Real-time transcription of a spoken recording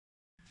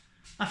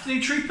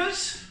Afternoon,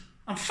 troopers.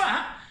 I'm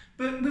fat,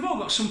 but we've all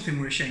got something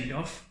we're ashamed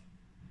of.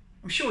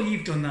 I'm sure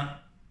you've done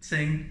that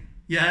thing.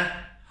 Yeah?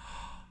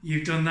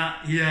 You've done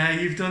that. Yeah,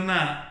 you've done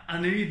that. I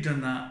knew you'd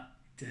done that.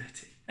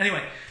 Dirty.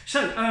 Anyway,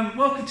 so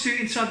welcome to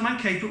Inside the Man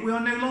Cave, but we are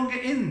no longer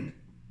in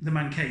the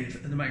Man Cave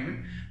at the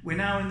moment. We're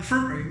now in the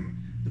front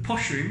room, the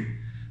posh room.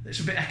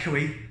 It's a bit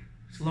echoey.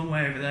 It's a long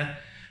way over there.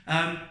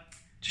 To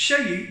show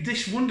you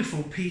this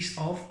wonderful piece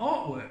of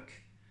artwork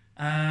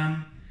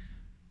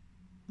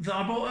that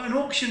I bought at an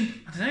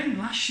auction, I don't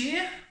know, last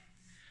year.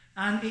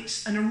 And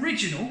it's an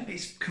original,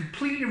 it's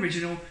completely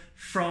original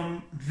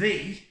from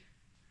the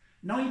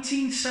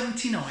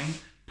 1979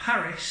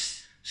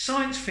 Paris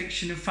Science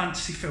Fiction and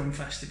Fantasy Film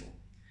Festival.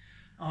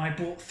 I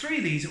bought 3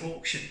 of these at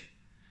auction.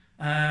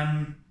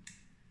 I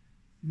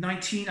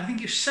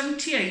think it was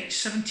 78,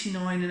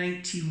 79 and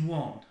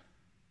 81.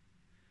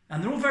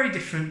 And they're all very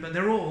different, but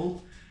they're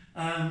all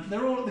at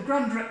the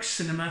Grand Rex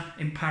Cinema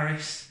in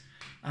Paris.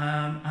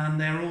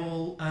 And they're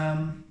all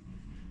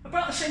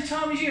about the same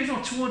time as you,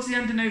 or towards the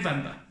end of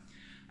November.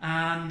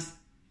 And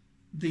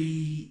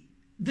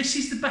this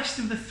is the best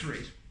of the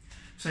 3.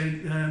 So,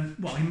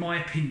 well, in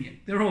my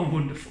opinion, they're all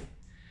wonderful.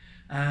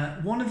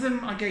 One of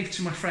them I gave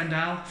to my friend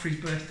Al for his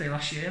birthday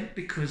last year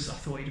because I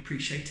thought he'd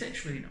appreciate it.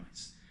 It's really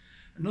nice.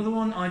 Another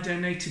one I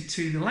donated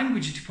to the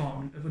language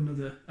department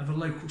of a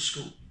local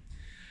school.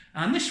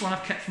 And this one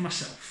I've kept for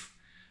myself.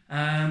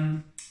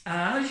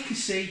 As you can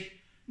see,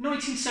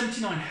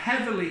 1979,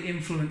 heavily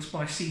influenced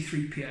by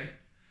C-3PO.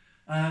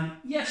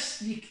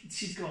 Yes,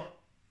 she's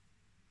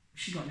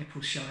got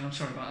nipples showing. I'm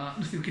sorry about that.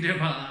 Nothing we can do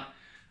about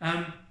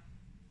that.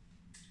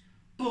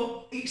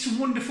 But it's a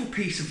wonderful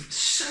piece of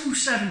so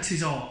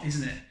 70s art,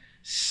 isn't it?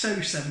 So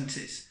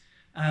 70s.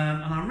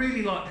 And I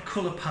really like the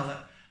colour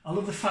palette. I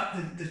love the fact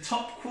that the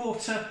top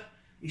quarter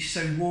is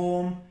so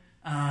warm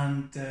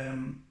and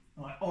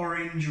like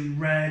orange and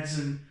reds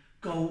and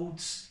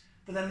golds.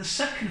 But then the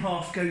second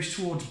half goes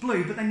towards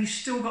blue, but then you've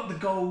still got the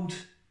gold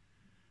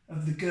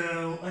of the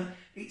girl. And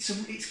it's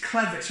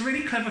clever. It's a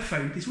really clever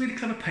photo. It's really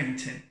clever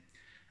painting.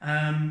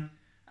 And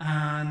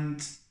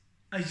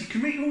as you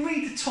can read, we'll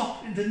read the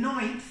top, the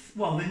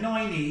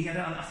 9e,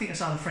 I think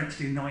that's how the French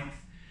do 9th.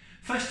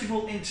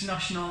 Festival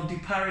International du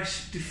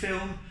Paris du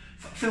Film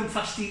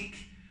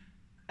Fantastique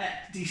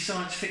et de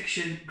Science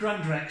Fiction,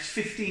 Grand Rex,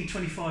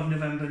 15-25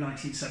 November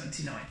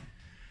 1979.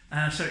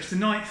 So it's the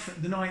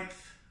 9th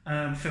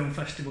film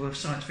festival of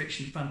science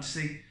fiction and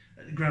fantasy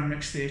at the Grand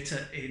Rex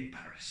Theatre in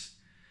Paris.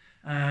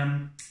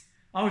 I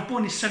was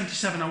born in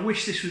 77. I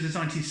wish this was the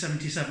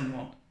 1977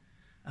 one.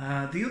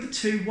 The other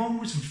 2, one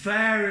was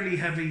verily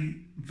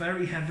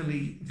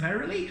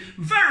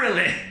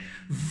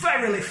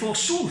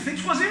forsooth,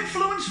 it was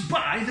influenced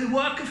by the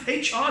work of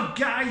H.R.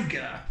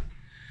 Geiger.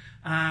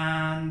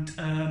 And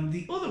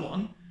the other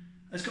one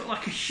has got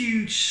like a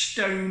huge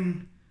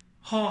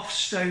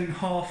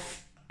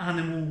half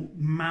animal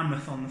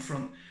mammoth on the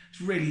front.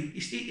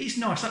 It's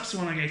nice. That's the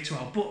one I gave to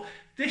Al. But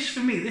this,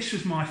 for me, this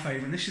was my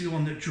favourite. This is the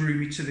one that drew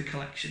me to the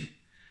collection.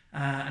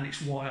 And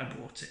it's why I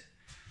bought it.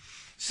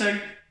 So,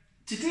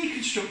 to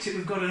deconstruct it,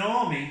 we've got an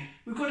army.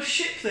 We've got a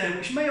ship there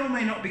which may or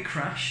may not be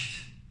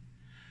crashed.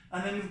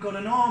 And then we've got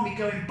an army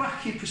going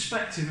back in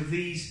perspective of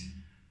these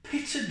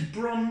pitted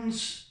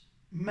bronze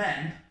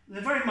men.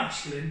 They're very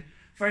masculine,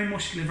 very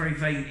muscular, very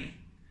veiny.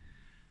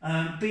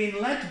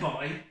 Being led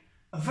by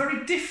a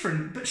very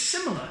different but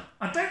similar.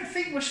 I don't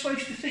think we're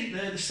supposed to think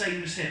they're the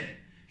same as him.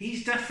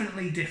 He's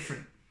definitely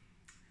different.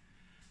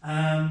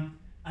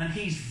 And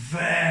he's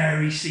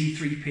very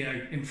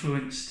C-3PO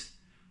influenced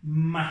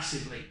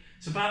massively.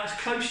 It's about as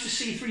close to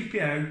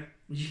C-3PO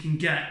as you can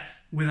get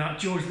without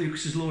George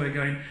Lucas's lawyer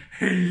going,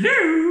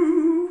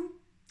 hello!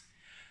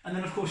 And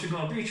then, of course, we've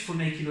got a beautiful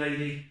naked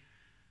lady.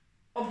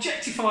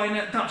 Objectifying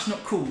it, that's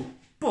not cool.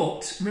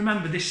 But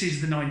remember, this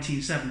is the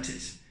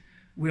 1970s.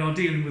 We are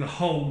dealing with a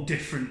whole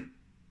different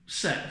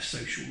set of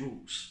social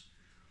rules.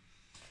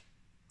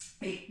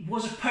 It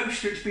was a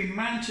poster, it's been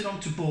mounted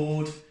onto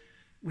board,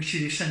 which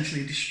has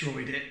essentially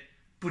destroyed it,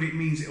 but it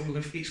means it's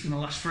going to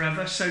last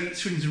forever, so it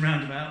swings and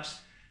roundabouts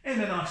in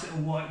a nice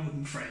little white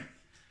wooden frame.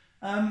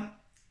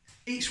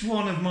 It's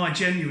one of my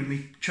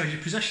genuinely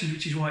treasured possessions,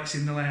 which is why it's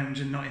in the lounge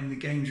and not in the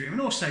games room.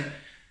 And also,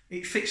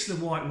 it fits the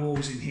white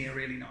walls in here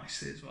really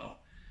nicely as well.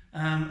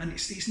 And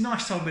it's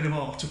nice to have a bit of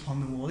art up on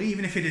the wall,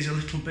 even if it is a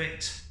little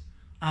bit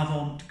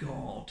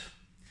avant-garde.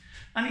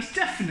 And it's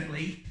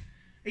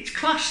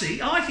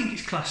classy. I think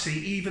it's classy,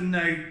 even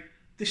though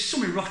there's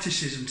some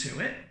eroticism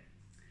to it.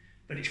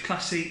 But it's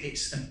classy.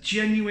 It's a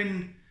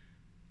genuine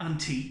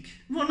antique.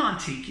 Well, not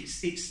antique.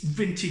 It's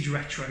vintage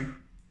retro.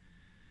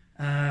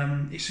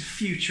 It's a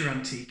future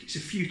antique. It's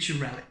a future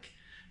relic.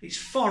 It's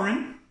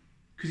foreign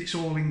because it's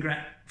all in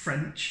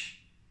French.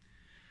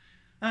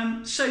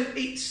 So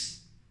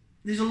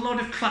there's a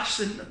lot of class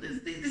and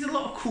there's a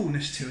lot of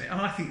coolness to it.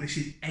 And I think this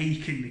is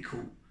achingly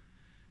cool.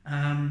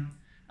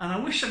 And I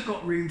wish I'd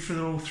got room for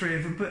all 3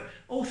 of them, but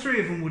all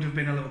 3 of them would have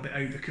been a little bit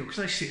overkill because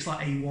I see it's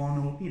like A1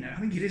 or, I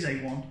think it is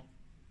A1.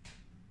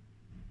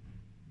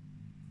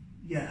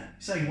 Yeah,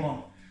 it's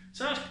A1.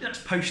 So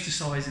that's poster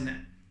size, isn't it?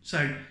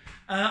 So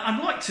I'd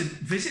like to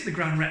visit the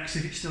Grand Rex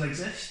if it still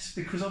exists,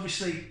 because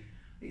obviously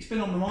it's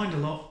been on my mind a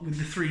lot with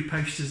the 3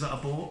 posters that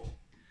I bought.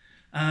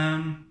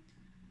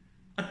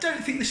 I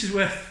don't think this is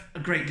worth a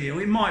great deal.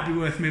 It might be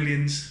worth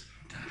millions,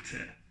 I doubt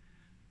it.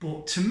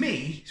 But to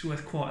me, it's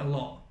worth quite a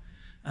lot.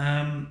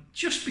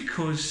 Just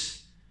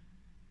because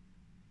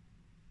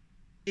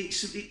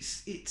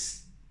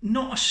it's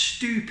not a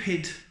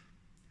stupid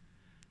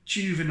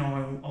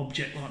juvenile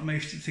object like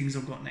most of the things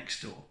I've got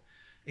next door.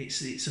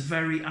 It's a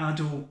very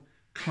adult,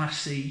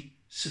 classy,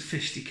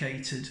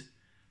 sophisticated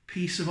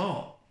piece of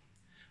art.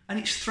 And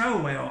it's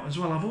throwaway art as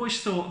well. I've always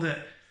thought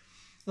that,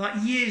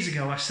 like years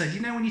ago I said, you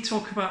know, when you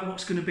talk about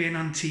what's going to be an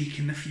antique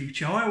in the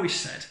future, I always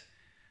said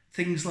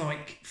things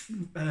like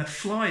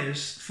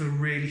flyers for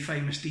really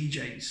famous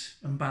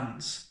DJs and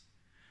bands.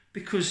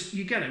 Because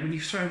you get it when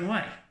you throw them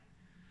away.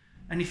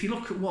 And if you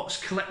look at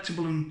what's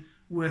collectible and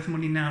worth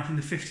money now from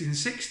the 50s and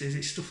 60s,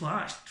 it's stuff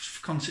like that. It's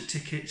concert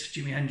tickets,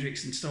 Jimi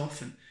Hendrix and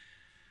stuff.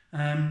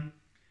 And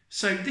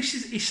so this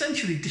is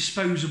essentially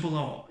disposable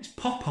art. It's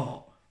pop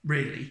art,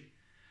 really.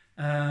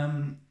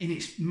 In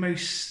its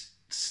most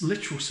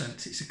literal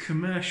sense, it's a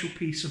commercial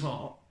piece of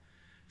art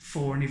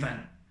for an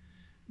event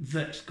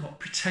that's got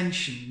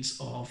pretensions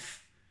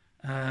of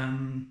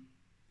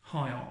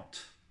high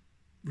art,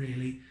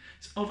 really.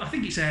 I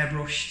think it's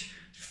airbrushed,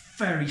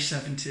 very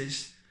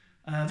 70s,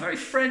 very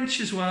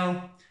French as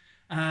well,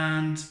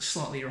 and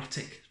slightly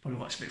erotic. It's probably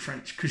why it's a bit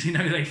French, because you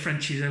know they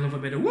Frenchies, they love a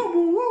bit of woo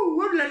woo woo,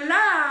 woo la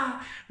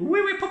la,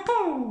 wee wee poo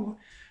poo.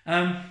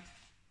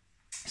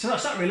 So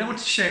that's that really. I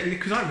wanted to share it with you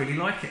because I really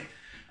like it.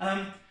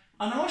 And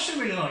I also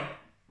really like,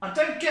 I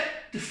don't get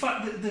the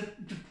fact that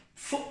the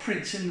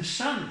footprints in the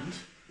sand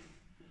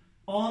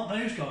aren't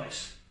those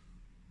guys.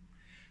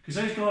 Because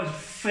those guys are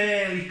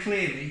fairly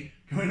clearly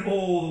going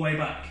all the way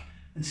back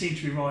and seem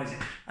to be rising.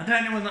 I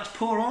don't know whether that's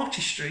poor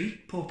artistry,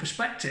 poor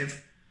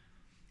perspective.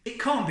 It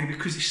can't be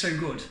because it's so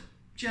good.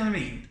 Do you know what I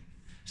mean?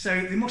 So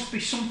there must be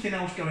something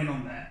else going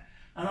on there.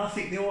 And I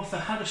think the author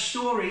had a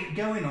story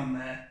going on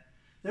there.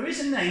 There is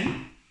a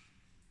name,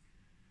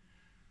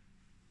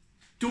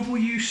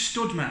 W.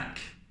 Studmack.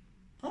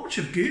 I want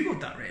to have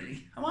Googled that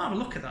really. I might have a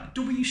look at that.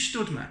 W.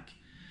 Studmack.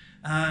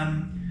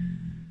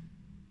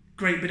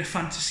 Great bit of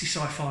fantasy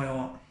sci-fi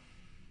art.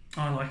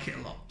 I like it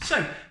a lot.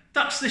 So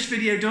that's this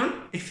video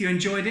done. If you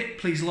enjoyed it,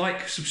 please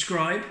like,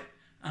 subscribe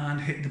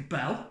and hit the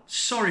bell.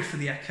 Sorry for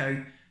the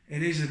echo.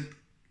 It is a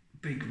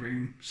big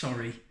room,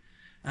 sorry.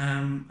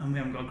 And we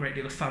haven't got a great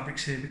deal of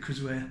fabrics here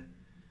because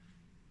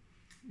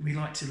we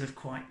like to live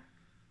quite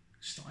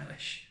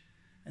stylish.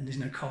 And there's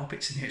no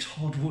carpets in here, it's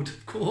hardwood,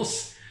 of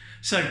course.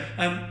 So,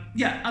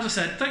 yeah, as I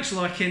said, thanks for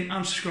liking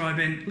and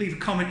subscribing. Leave a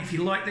comment if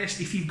you like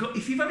this. If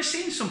you've ever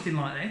seen something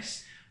like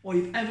this, or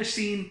you've ever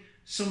seen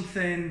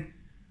something,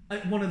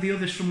 one of the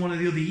others from one of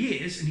the other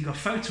years, and you've got a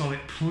photo of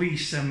it,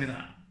 please send me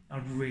that.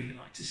 I'd really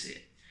like to see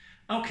it.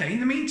 Okay,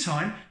 in the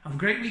meantime, have a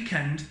great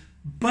weekend.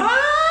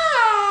 Bye!